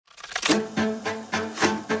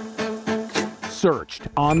searched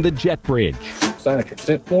on the jet bridge. Sign a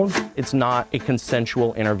consent form. It's not a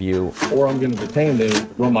consensual interview. Or I'm going to detain them,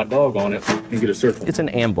 run my dog on it, and get a search warrant. It's an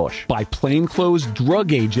ambush. By plainclothes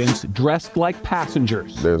drug agents dressed like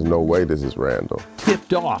passengers. There's no way this is random.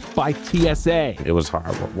 Tipped off by TSA. It was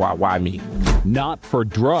horrible. Why me? Not for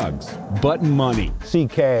drugs, but money. See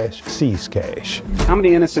cash, seize cash. How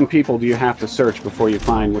many innocent people do you have to search before you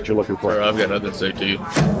find what you're looking for? I've got nothing to say to you.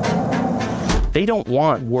 They don't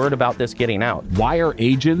want word about this getting out. Why are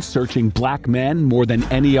agents searching black men more than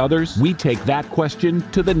any others? We take that question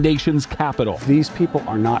to the nation's capital. These people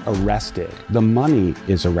are not arrested. The money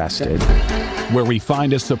is arrested. Where we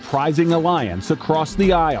find a surprising alliance across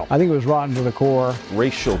the aisle. I think it was rotten to the core.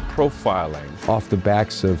 Racial profiling. Off the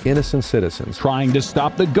backs of innocent citizens. Trying to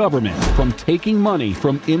stop the government from taking money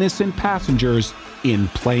from innocent passengers in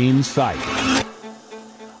plain sight.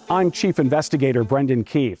 I'm Chief Investigator Brendan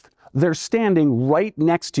Keefe. They're standing right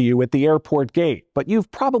next to you at the airport gate, but you've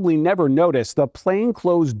probably never noticed the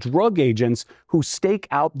plainclothes drug agents who stake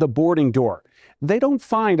out the boarding door. They don't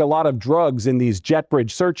find a lot of drugs in these jet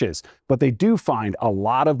bridge searches, but they do find a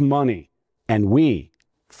lot of money. And we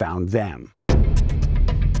found them.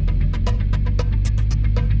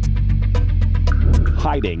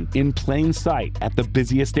 Hiding in plain sight at the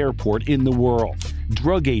busiest airport in the world.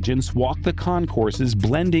 Drug agents walk the concourses,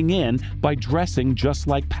 blending in by dressing just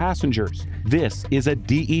like passengers. This is a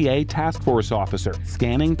DEA task force officer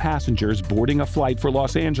scanning passengers boarding a flight for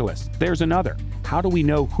Los Angeles. There's another. How do we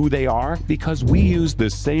know who they are? Because we use the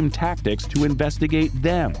same tactics to investigate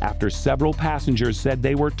them after several passengers said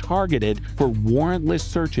they were targeted for warrantless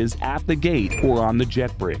searches at the gate or on the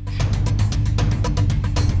jet bridge.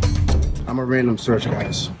 I'm a random search,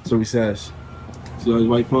 guys. So he says. So those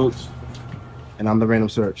white folks? And I'm the random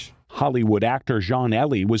search. Hollywood actor John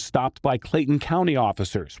Ellie was stopped by Clayton County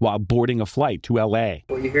officers while boarding a flight to L.A.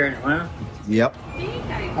 Were you here in Atlanta? Yep.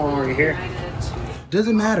 How long were you here?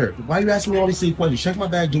 Doesn't matter. Why are you asking me all these silly questions? Check my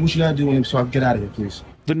bag, do what you gotta do, so I can get out of here, please.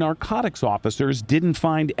 The narcotics officers didn't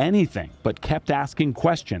find anything, but kept asking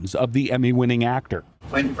questions of the Emmy-winning actor.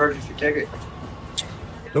 When did you purchase your ticket?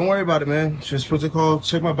 Don't worry about it, man. Just what's it called?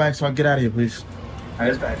 Check my bag so I can get out of here, please. All right,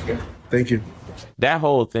 this bag's good. Thank you. That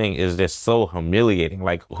whole thing is just so humiliating.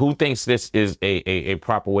 Like, who thinks this is a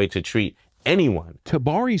proper way to treat anyone?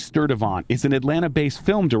 Tabari Sturdivant is an Atlanta-based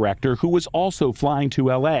film director who was also flying to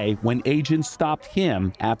L.A. when agents stopped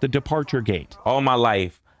him at the departure gate. All my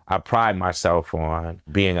life, I pride myself on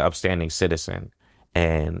being an upstanding citizen,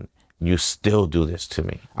 and you still do this to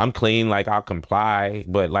me. I'm clean, like I'll comply,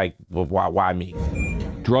 but like, why me?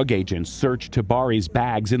 Drug agents searched Tabari's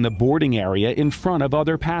bags in the boarding area in front of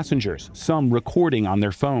other passengers, some recording on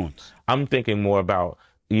their phones. I'm thinking more about,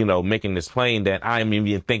 making this plane than I'm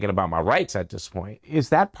even thinking about my rights at this point. Is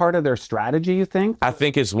that part of their strategy, you think? I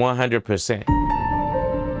think it's 100%.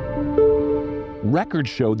 Records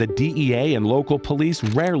show that DEA and local police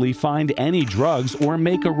rarely find any drugs or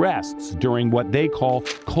make arrests during what they call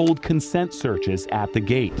cold consent searches at the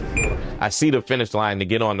gate. I see the finish line to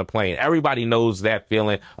get on the plane. Everybody knows that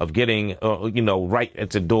feeling of getting, right at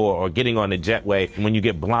the door or getting on the jetway when you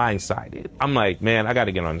get blindsided. I'm like, man, I got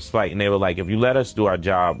to get on this flight. And they were like, if you let us do our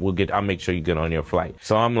job, I'll make sure you get on your flight.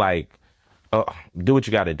 So I'm like, do what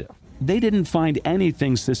you got to do. They didn't find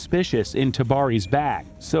anything suspicious in Tabari's bag.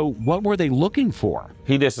 So what were they looking for?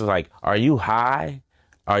 He just is like, are you high?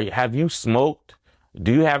 Have you smoked?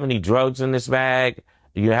 Do you have any drugs in this bag?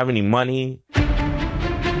 Do you have any money?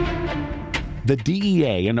 The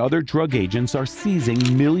DEA and other drug agents are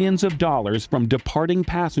seizing millions of dollars from departing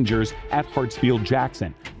passengers at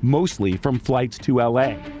Hartsfield-Jackson, mostly from flights to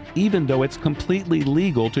LA, even though it's completely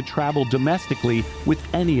legal to travel domestically with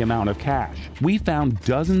any amount of cash. We found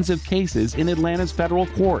dozens of cases in Atlanta's federal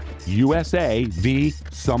court, USA v.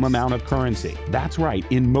 some amount of currency. That's right,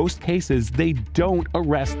 in most cases, they don't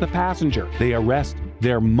arrest the passenger. They arrest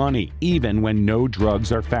their money, even when no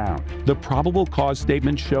drugs are found. The probable cause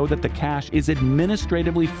statements show that the cash is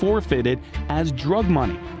administratively forfeited as drug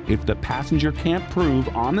money if the passenger can't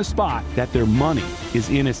prove on the spot that their money is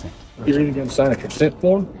innocent. You're either going to sign a consent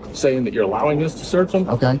form saying that you're allowing us to search them,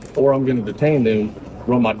 Okay. or I'm going to detain them,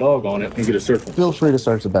 run my dog on it, and get a search warrant. Feel free to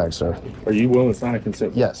search the bag, sir. Are you willing to sign a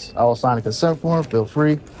consent form? Yes, I will sign a consent form. Feel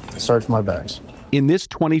free to search my bags. In this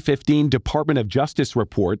 2015 Department of Justice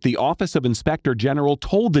report, the Office of Inspector General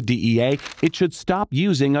told the DEA it should stop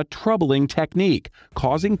using a troubling technique,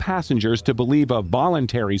 causing passengers to believe a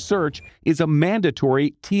voluntary search is a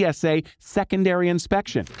mandatory TSA secondary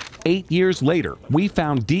inspection. 8 years later, we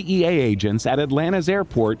found DEA agents at Atlanta's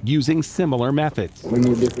airport using similar methods. We're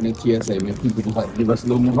no different than TSA, man. People just like give us a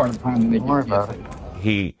little more hard time than they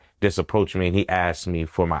He just approached me and he asked me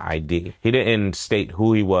for my ID. He didn't state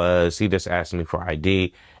who he was. He just asked me for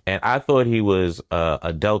ID. And I thought he was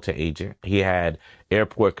a Delta agent. He had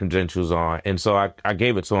airport credentials on. And so I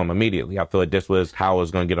gave it to him immediately. I thought this was how I was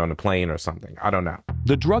going to get on the plane or something. I don't know.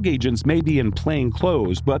 The drug agents may be in plain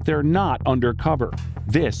clothes, but they're not undercover.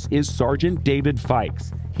 This is Sergeant David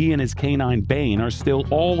Fikes. He and his canine Bane are still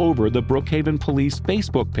all over the Brookhaven Police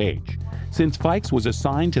Facebook page. Since Fikes was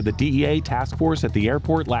assigned to the DEA task force at the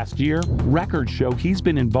airport last year, records show he's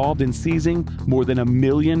been involved in seizing more than $1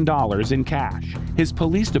 million in cash. His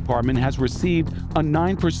police department has received a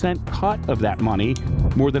 9% cut of that money,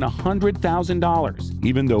 more than $100,000,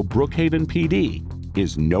 even though Brookhaven PD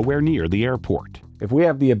is nowhere near the airport. If we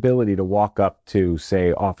have the ability to walk up to,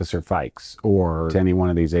 say, Officer Fikes or to any one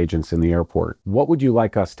of these agents in the airport, what would you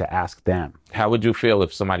like us to ask them? How would you feel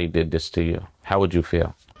if somebody did this to you? How would you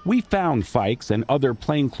feel? We found Fikes and other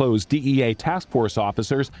plainclothes DEA task force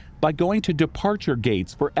officers by going to departure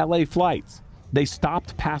gates for LA flights. They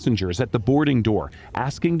stopped passengers at the boarding door,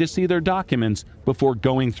 asking to see their documents before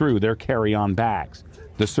going through their carry-on bags.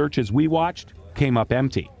 The searches we watched came up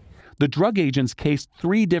empty. The drug agents cased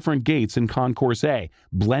 3 different gates in Concourse A,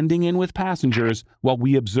 blending in with passengers while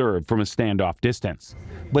we observed from a standoff distance.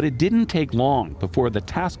 But it didn't take long before the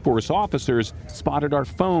task force officers spotted our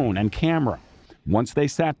phone and camera. Once they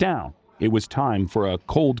sat down, it was time for a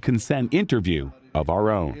cold consent interview of our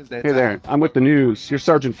own. Hey there, I'm with the news. You're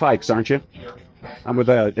Sergeant Fikes, aren't you? I'm with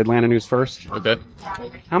Atlanta News First. Okay.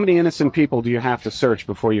 How many innocent people do you have to search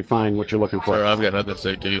before you find what you're looking for? Sir, I've got nothing to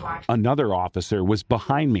say to you. Another officer was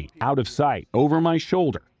behind me, out of sight, over my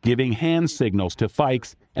shoulder, giving hand signals to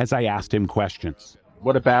Fikes as I asked him questions.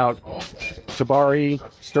 What about Tabari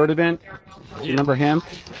Sturdivant? Do you remember him?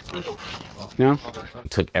 No?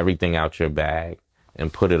 Took everything out your bag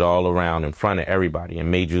and put it all around in front of everybody and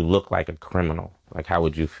made you look like a criminal. Like, how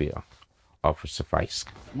would you feel, Officer Fikes?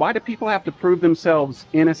 Why do people have to prove themselves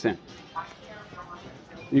innocent?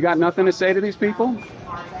 You got nothing to say to these people?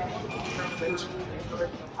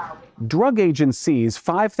 Drug agents seize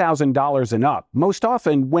 $5,000 and up, most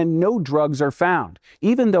often when no drugs are found,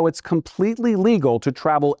 even though it's completely legal to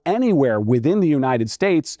travel anywhere within the United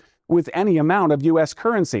States with any amount of U.S.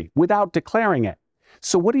 currency without declaring it.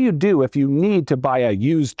 So what do you do if you need to buy a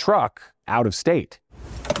used truck out of state?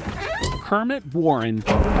 Kermit Warren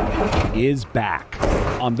is back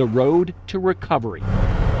on the road to recovery.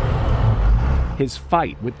 His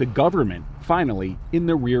fight with the government finally in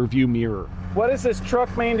the rearview mirror. What does this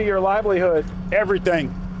truck mean to your livelihood?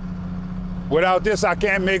 Everything. Without this, I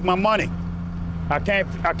can't make my money. I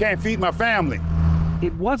can't feed my family.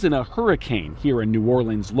 It wasn't a hurricane here in New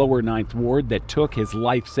Orleans' lower Ninth Ward that took his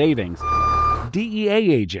life savings.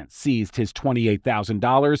 DEA agents seized his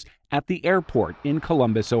 $28,000 at the airport in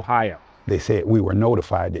Columbus, Ohio. They said we were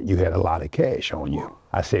notified that you had a lot of cash on you.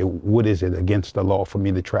 I said, what is it against the law for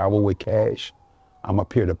me to travel with cash? I'm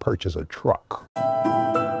up here to purchase a truck.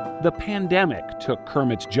 The pandemic took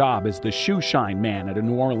Kermit's job as the shoe shine man at a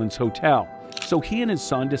New Orleans hotel, so he and his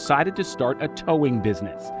son decided to start a towing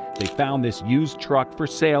business. They found this used truck for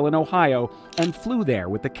sale in Ohio and flew there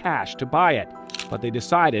with the cash to buy it, but they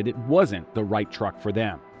decided it wasn't the right truck for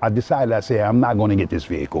them. I decided, I said, I'm not going to get this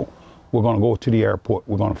vehicle. We're going to go to the airport.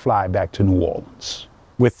 We're going to fly back to New Orleans.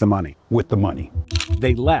 With the money. With the money.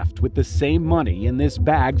 They left with the same money in this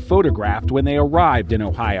bag photographed when they arrived in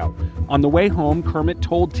Ohio. On the way home, Kermit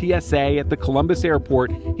told TSA at the Columbus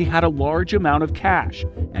airport he had a large amount of cash,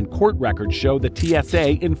 and court records show the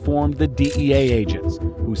TSA informed the DEA agents,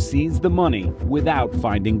 who seized the money without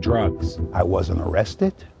finding drugs. I wasn't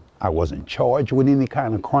arrested. I wasn't charged with any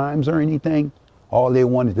kind of crimes or anything. All they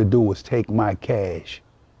wanted to do was take my cash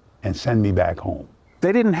and send me back home.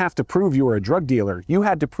 They didn't have to prove you were a drug dealer. You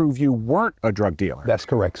had to prove you weren't a drug dealer. That's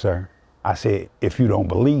correct, sir. I said, if you don't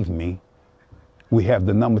believe me, we have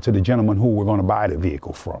the number to the gentleman who we're going to buy the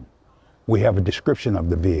vehicle from. We have a description of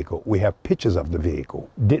the vehicle. We have pictures of the vehicle.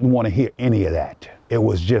 Didn't want to hear any of that. It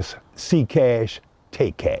was just see cash,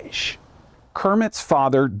 take cash. Kermit's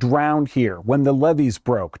father drowned here when the levees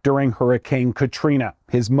broke during Hurricane Katrina.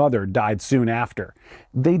 His mother died soon after.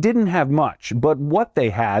 They didn't have much, but what they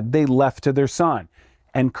had, they left to their son.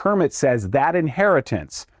 And Kermit says that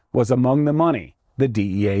inheritance was among the money the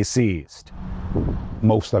DEA seized.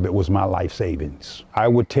 Most of it was my life savings. I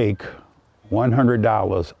would take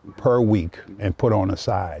 $100 per week and put on the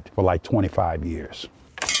side for like 25 years.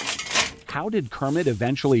 How did Kermit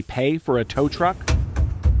eventually pay for a tow truck?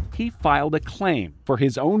 He filed a claim for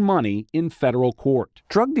his own money in federal court.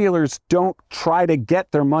 Drug dealers don't try to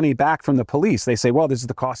get their money back from the police. They say, well, this is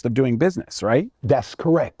the cost of doing business, right? That's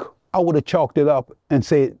correct. I would have chalked it up and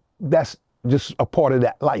said, that's just a part of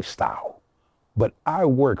that lifestyle. But I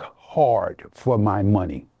work hard for my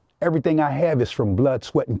money. Everything I have is from blood,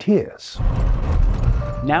 sweat, and tears.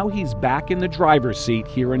 Now he's back in the driver's seat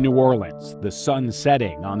here in New Orleans, the sun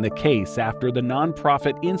setting on the case after the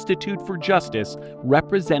nonprofit Institute for Justice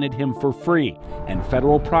represented him for free, and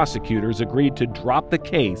federal prosecutors agreed to drop the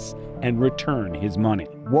case and return his money.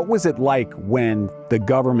 What was it like when the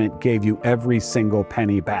government gave you every single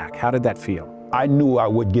penny back? How did that feel? I knew I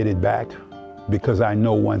would get it back because I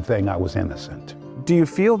know one thing: I was innocent. Do you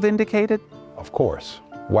feel vindicated? Of course.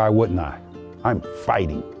 Why wouldn't I? I'm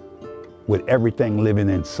fighting with everything living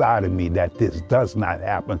inside of me that this does not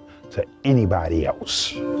happen to anybody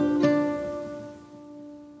else.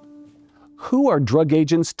 Who are drug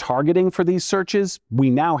agents targeting for these searches? We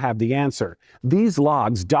now have the answer. These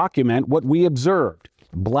logs document what we observed.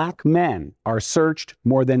 Black men are searched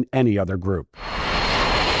more than any other group.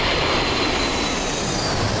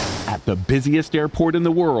 At the busiest airport in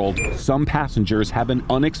the world, some passengers have an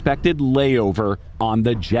unexpected layover on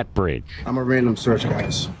the jet bridge. I'm a random search,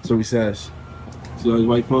 guys. So he says. So those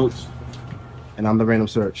white folks, and I'm the random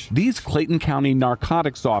search. These Clayton County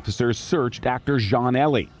narcotics officers searched actor Jean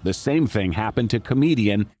Ellie. The same thing happened to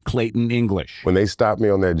comedian Clayton English. When they stopped me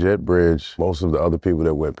on that jet bridge, most of the other people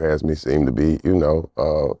that went past me seemed to be,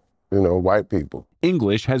 white people.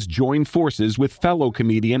 English has joined forces with fellow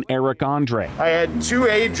comedian Eric Andre. I had 2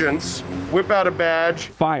 agents whip out a badge,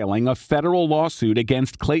 filing a federal lawsuit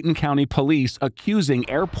against Clayton County police accusing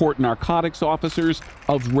airport narcotics officers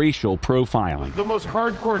of racial profiling. The most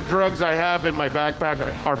hardcore drugs I have in my backpack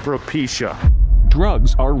are Propecia.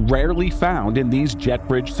 Drugs are rarely found in these jet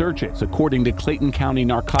bridge searches, according to Clayton County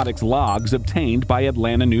narcotics logs obtained by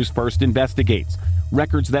Atlanta News First Investigates.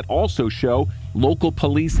 Records that also show local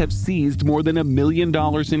police have seized more than $1 million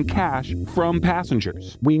in cash from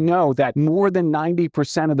passengers. We know that more than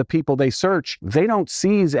 90% of the people they search, they don't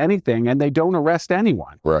seize anything and they don't arrest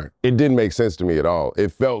anyone. Right. It didn't make sense to me at all.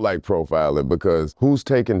 It felt like profiling because who's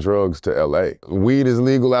taking drugs to LA? Weed is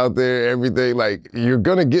legal out there, everything. Like, you're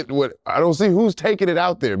gonna get what, I don't see who's taking it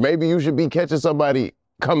out there. Maybe you should be catching somebody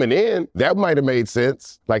coming in. That might have made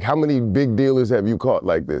sense. Like, how many big dealers have you caught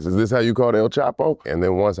like this? Is this how you caught El Chapo? And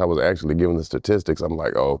then once I was actually given the statistics, I'm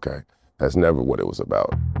like, oh, okay. That's never what it was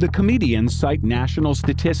about. The comedians cite national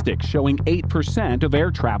statistics showing 8% of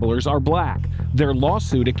air travelers are black. Their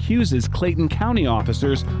lawsuit accuses Clayton County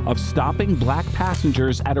officers of stopping black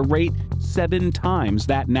passengers at a rate 7 times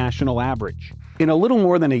that national average. In a little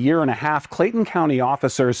more than a year and a half, Clayton County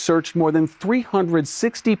officers searched more than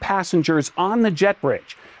 360 passengers on the jet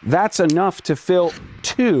bridge. That's enough to fill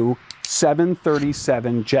 2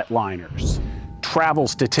 737 jetliners. Travel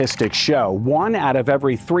statistics show 1 out of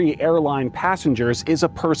every 3 airline passengers is a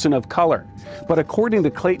person of color. But according to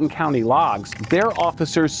Clayton County logs, their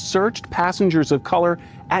officers searched passengers of color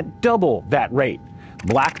at double that rate.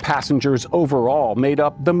 Black passengers overall made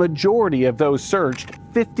up the majority of those searched,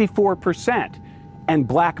 54%. And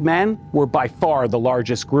black men were by far the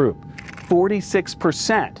largest group.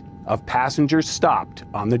 46% of passengers stopped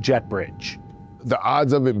on the jet bridge. The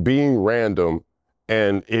odds of it being random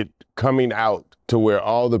and it coming out to where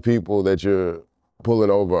all the people that you're pulling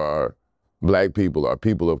over are black people, or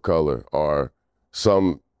people of color, or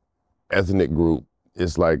some ethnic group,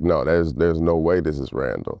 it's like, no, there's no way this is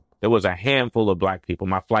random. There was a handful of black people.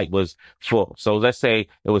 My flight was full. So let's say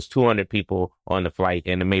it was 200 people on the flight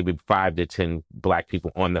and maybe 5 to 10 black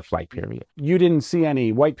people on the flight period. You didn't see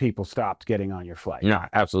any white people stopped getting on your flight? No,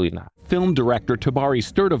 absolutely not. Film director Tabari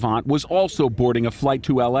Sturdivant was also boarding a flight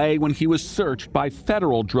to LA when he was searched by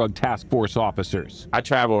federal drug task force officers. I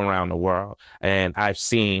travel around the world and I've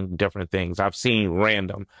seen different things. I've seen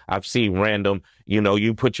random,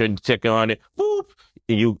 you put your ticket on it, boop,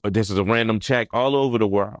 this is a random check all over the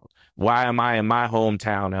world. Why am I in my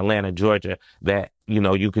hometown, Atlanta, Georgia, that,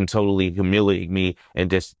 you can totally humiliate me and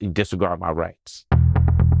disregard my rights?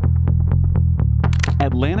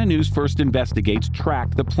 Atlanta News First Investigates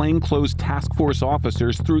tracked the plainclothes task force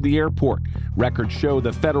officers through the airport. Records show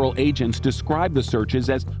the federal agents described the searches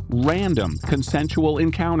as random, consensual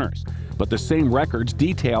encounters. But the same records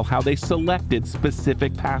detail how they selected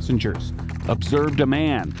specific passengers. Observed a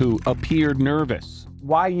man who appeared nervous.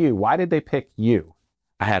 Why you? Why did they pick you?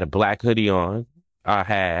 I had a black hoodie on. I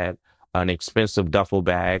had an expensive duffel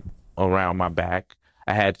bag around my back.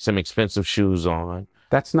 I had some expensive shoes on.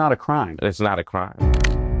 That's not a crime. It's not a crime.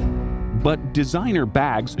 But designer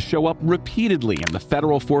bags show up repeatedly in the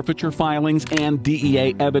federal forfeiture filings and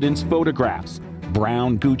DEA evidence photographs.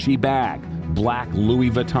 Brown Gucci bag, black Louis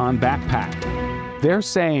Vuitton backpack. They're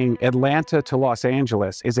saying Atlanta to Los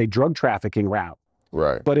Angeles is a drug trafficking route.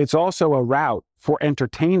 Right. But it's also a route for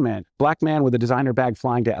entertainment. Black man with a designer bag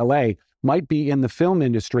flying to LA might be in the film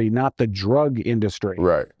industry, not the drug industry.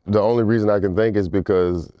 Right. The only reason I can think is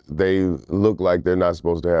because they look like they're not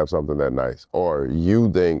supposed to have something that nice. Or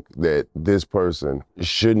you think that this person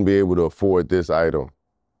shouldn't be able to afford this item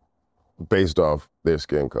based off their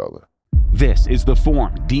skin color. This is the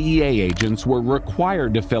form DEA agents were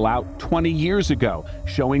required to fill out 20 years ago,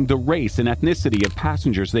 showing the race and ethnicity of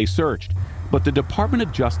passengers they searched. But the Department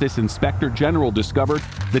of Justice Inspector General discovered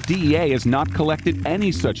the DEA has not collected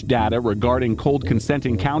any such data regarding cold consent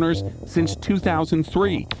encounters since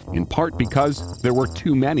 2003, in part because there were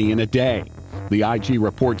too many in a day. The IG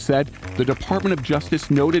report said the Department of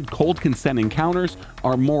Justice noted cold consent encounters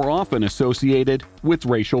are more often associated with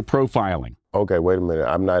racial profiling. Okay, wait a minute.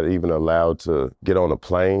 I'm not even allowed to get on a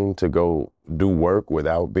plane to go do work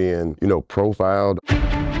without being, profiled.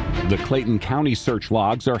 The Clayton County search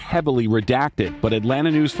logs are heavily redacted, but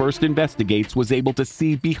Atlanta News First Investigates was able to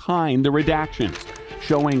see behind the redactions,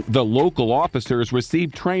 showing the local officers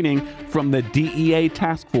received training from the DEA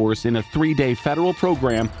task force in a 3-day federal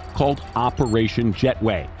program called Operation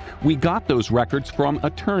Jetway. We got those records from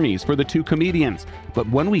attorneys for the two comedians, but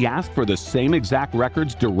when we asked for the same exact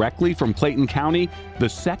records directly from Clayton County, the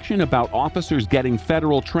section about officers getting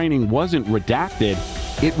federal training wasn't redacted,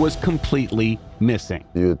 it was completely missing.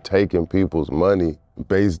 You're taking people's money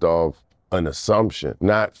based off an assumption,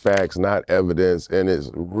 not facts, not evidence, and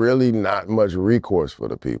it's really not much recourse for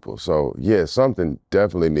the people. So yeah, something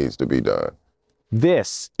definitely needs to be done.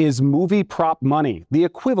 This is movie prop money, the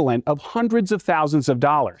equivalent of hundreds of thousands of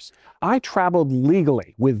dollars. I traveled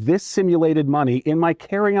legally with this simulated money in my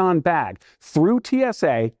carry-on bag through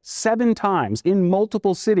TSA 7 times in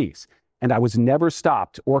multiple cities, and I was never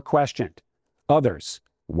stopped or questioned. Others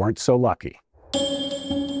weren't so lucky.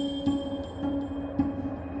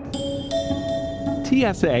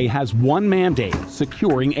 TSA has one mandate,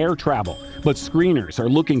 securing air travel. But screeners are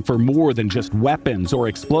looking for more than just weapons or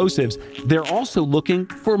explosives. They're also looking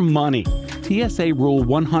for money. TSA Rule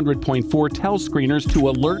 100.4 tells screeners to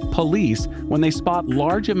alert police when they spot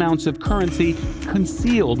large amounts of currency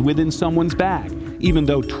concealed within someone's bag, even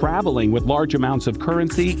though traveling with large amounts of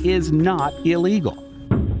currency is not illegal.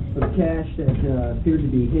 The cash that appeared to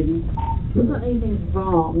be hidden. There's not anything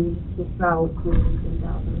wrong with valid $10,000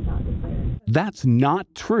 not declared. That's not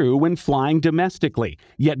true when flying domestically.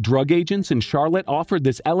 Yet drug agents in Charlotte offered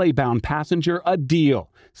this LA-bound passenger a deal.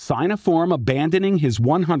 Sign a form abandoning his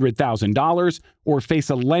 $100,000 or face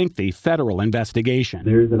a lengthy federal investigation.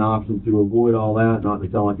 There's an option to avoid all that, not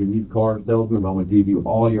to sound like a used car salesman, but I'm going to give you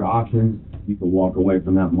all your options. You can walk away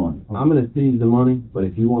from that money. I'm going to seize the money, but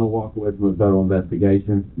if you want to walk away from a federal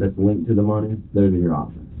investigation that's linked to the money, those are your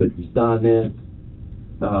options. But if you sign this,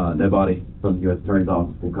 nobody from the U.S. Attorney's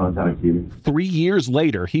Office will contact you. 3 years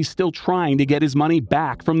later, he's still trying to get his money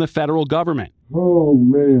back from the federal government. Oh,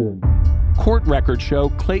 man. Court records show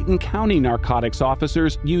Clayton County narcotics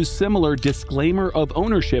officers use similar disclaimer of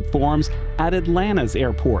ownership forms at Atlanta's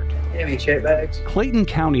airport. Any check bags? Clayton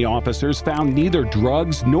County officers found neither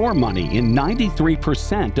drugs nor money in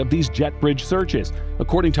 93% of these jet bridge searches,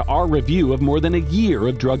 according to our review of more than a year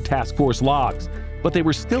of Drug Task Force logs. But they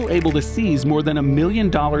were still able to seize more than $1 million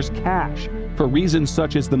cash for reasons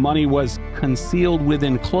such as the money was concealed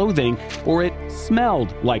within clothing or it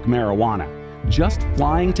smelled like marijuana. Just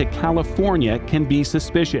flying to California can be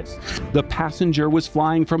suspicious. The passenger was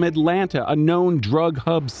flying from Atlanta, a known drug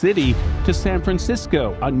hub city, to San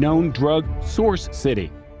Francisco, a known drug source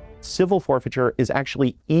city. Civil forfeiture is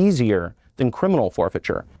actually easier than criminal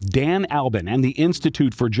forfeiture. Dan Albin and the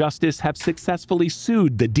Institute for Justice have successfully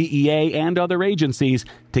sued the DEA and other agencies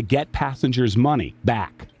to get passengers' money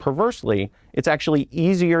back. Perversely, it's actually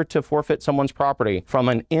easier to forfeit someone's property from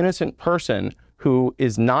an innocent person who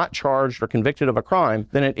is not charged or convicted of a crime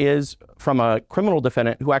than it is from a criminal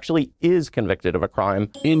defendant who actually is convicted of a crime.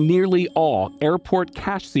 In nearly all airport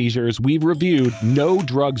cash seizures we've reviewed, no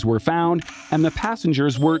drugs were found and the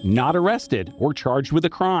passengers were not arrested or charged with a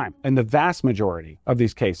crime. In the vast majority of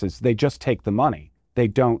these cases, they just take the money. They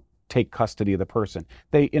don't take custody of the person.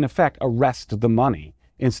 They, in effect, arrest the money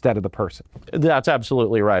instead of the person. That's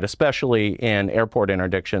absolutely right, especially in airport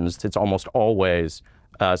interdictions. It's almost always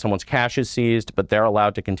someone's cash is seized, but they're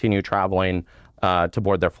allowed to continue traveling to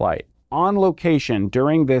board their flight. On location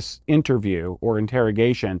during this interview or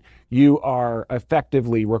interrogation, you are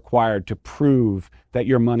effectively required to prove that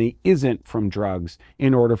your money isn't from drugs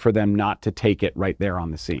in order for them not to take it right there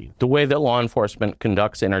on the scene. The way that law enforcement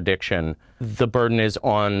conducts interdiction, the burden is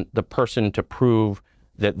on the person to prove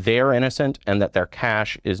that they're innocent and that their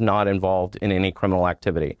cash is not involved in any criminal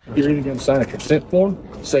activity. You're either going to sign a consent form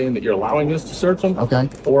saying that you're allowing us to search them, Okay.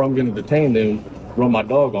 or I'm going to detain them, run my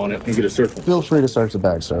dog on it, and get a search warrant. Feel free to search the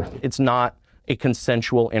bag, sir. It's not a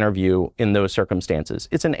consensual interview in those circumstances.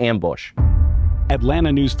 It's an ambush.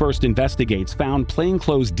 Atlanta News First Investigates found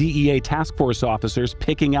plainclothes DEA task force officers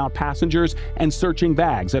picking out passengers and searching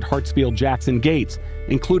bags at Hartsfield-Jackson gates,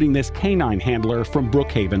 including this canine handler from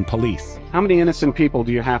Brookhaven Police. How many innocent people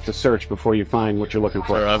do you have to search before you find what you're looking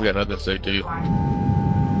for? Sir, I've got nothing to say to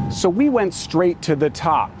you. So we went straight to the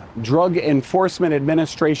top, Drug Enforcement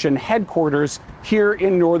Administration headquarters here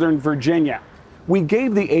in Northern Virginia. We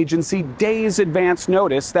gave the agency days advance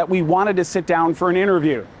notice that we wanted to sit down for an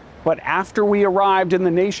interview. But after we arrived in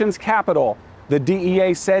the nation's capital, the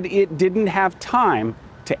DEA said it didn't have time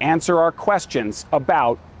to answer our questions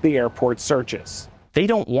about the airport searches. They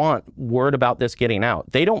don't want word about this getting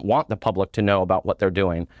out. They don't want the public to know about what they're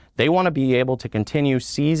doing. They want to be able to continue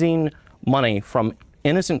seizing money from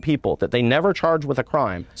innocent people that they never charge with a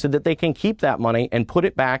crime so that they can keep that money and put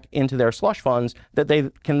it back into their slush funds that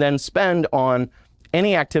they can then spend on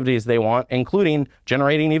any activities they want, including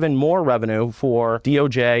generating even more revenue for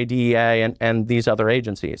DOJ, DEA, and these other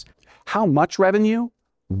agencies. How much revenue?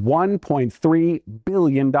 $1.3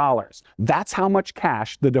 billion. That's how much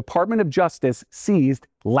cash the Department of Justice seized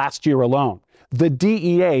last year alone. The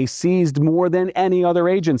DEA seized more than any other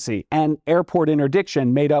agency, and airport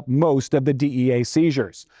interdiction made up most of the DEA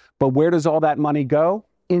seizures. But where does all that money go?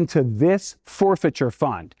 Into this forfeiture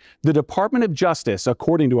fund. The Department of Justice,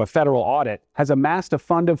 according to a federal audit, has amassed a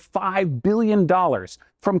fund of $5 billion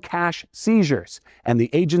from cash seizures, and the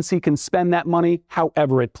agency can spend that money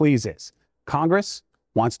however it pleases. Congress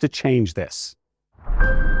wants to change this.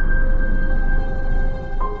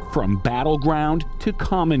 From battleground to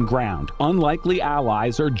common ground, unlikely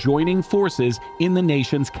allies are joining forces in the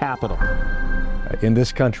nation's capital. In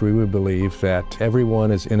this country, we believe that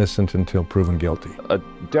everyone is innocent until proven guilty. A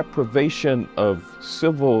deprivation of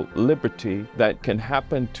civil liberty that can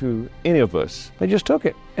happen to any of us. They just took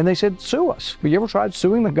it and they said, sue us. Have you ever tried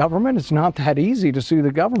suing the government? It's not that easy to sue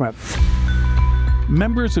the government.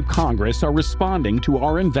 Members of Congress are responding to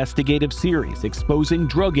our investigative series exposing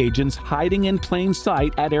drug agents hiding in plain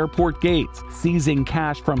sight at airport gates, seizing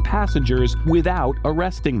cash from passengers without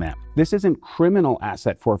arresting them. This isn't criminal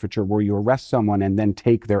asset forfeiture where you arrest someone and then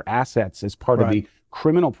take their assets as part of the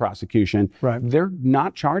criminal prosecution. They're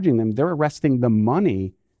not charging them. They're arresting the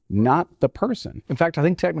money, not the person. In fact, I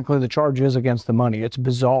think technically the charge is against the money. It's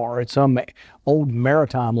bizarre. It's some old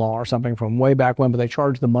maritime law or something from way back when, but they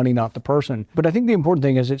charge the money, not the person. But I think the important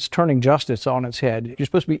thing is it's turning justice on its head. You're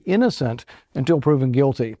supposed to be innocent until proven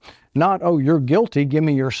guilty. Not, oh, you're guilty, give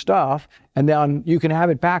me your stuff, and then you can have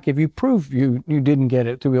it back if you prove you didn't get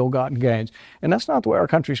it through ill-gotten gains. And that's not the way our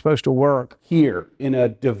country's supposed to work. Here, in a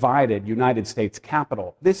divided United States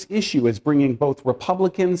Capitol, this issue is bringing both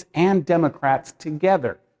Republicans and Democrats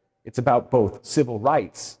together. It's about both civil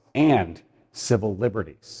rights and civil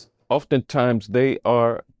liberties. Oftentimes they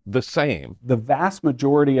are the same. The vast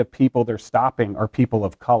majority of people they're stopping are people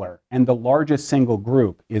of color, and the largest single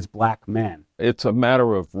group is black men. It's a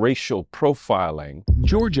matter of racial profiling.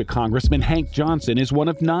 Georgia Congressman Hank Johnson is one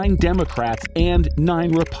of 9 Democrats and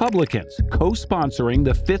 9 Republicans co-sponsoring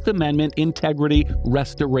the Fifth Amendment Integrity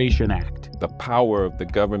Restoration Act. The power of the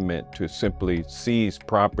government to simply seize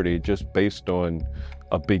property just based on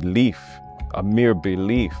a belief, a mere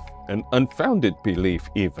belief, an unfounded belief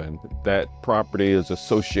even, that property is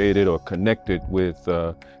associated or connected with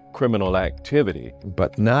criminal activity.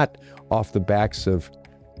 But not off the backs of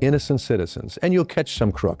innocent citizens. And you'll catch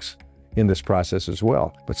some crooks in this process as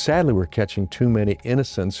well. But sadly, we're catching too many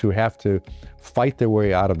innocents who have to fight their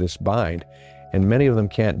way out of this bind, and many of them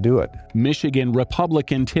can't do it. Michigan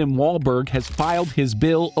Republican Tim Walberg has filed his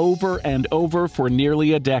bill over and over for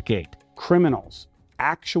nearly a decade. Criminals,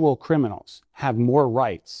 actual criminals, have more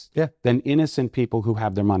rights than innocent people who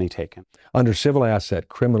have their money taken. Under civil asset,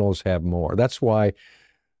 criminals have more. That's why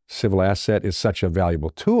civil asset is such a valuable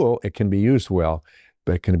tool. It can be used well,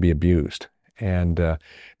 but it can be abused. And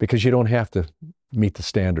because you don't have to meet the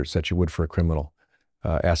standards that you would for a criminal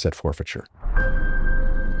asset forfeiture.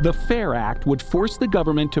 The FAIR Act would force the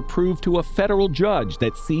government to prove to a federal judge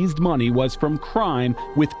that seized money was from crime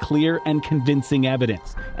with clear and convincing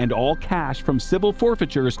evidence, and all cash from civil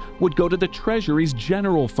forfeitures would go to the Treasury's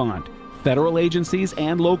general fund. Federal agencies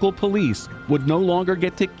and local police would no longer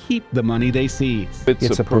get to keep the money they seize.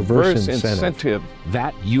 It's a perverse incentive.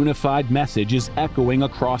 That unified message is echoing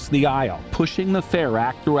across the aisle, pushing the FAIR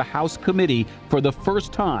Act through a House committee for the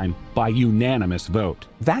first time by unanimous vote.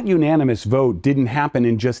 That unanimous vote didn't happen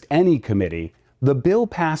in just any committee. The bill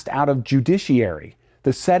passed out of judiciary,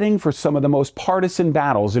 the setting for some of the most partisan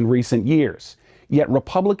battles in recent years. Yet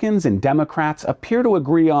Republicans and Democrats appear to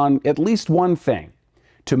agree on at least one thing: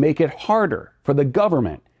 to make it harder for the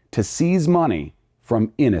government to seize money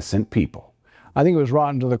from innocent people. I think it was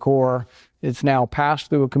rotten to the core. It's now passed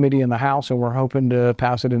through a committee in the House, and we're hoping to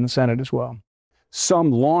pass it in the Senate as well.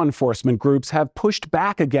 Some law enforcement groups have pushed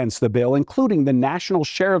back against the bill, including the National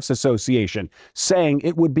Sheriff's Association, saying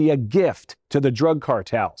it would be a gift to the drug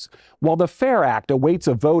cartels. While the FAIR Act awaits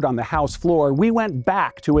a vote on the House floor, we went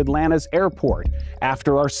back to Atlanta's airport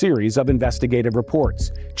after our series of investigative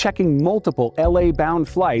reports. Checking multiple LA-bound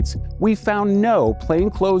flights, we found no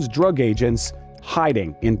plainclothes drug agents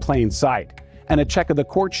hiding in plain sight. And a check of the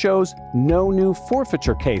court shows no new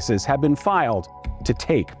forfeiture cases have been filed to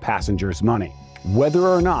take passengers' money. Whether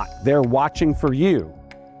or not they're watching for you,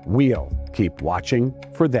 we'll keep watching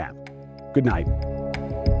for them. Good night.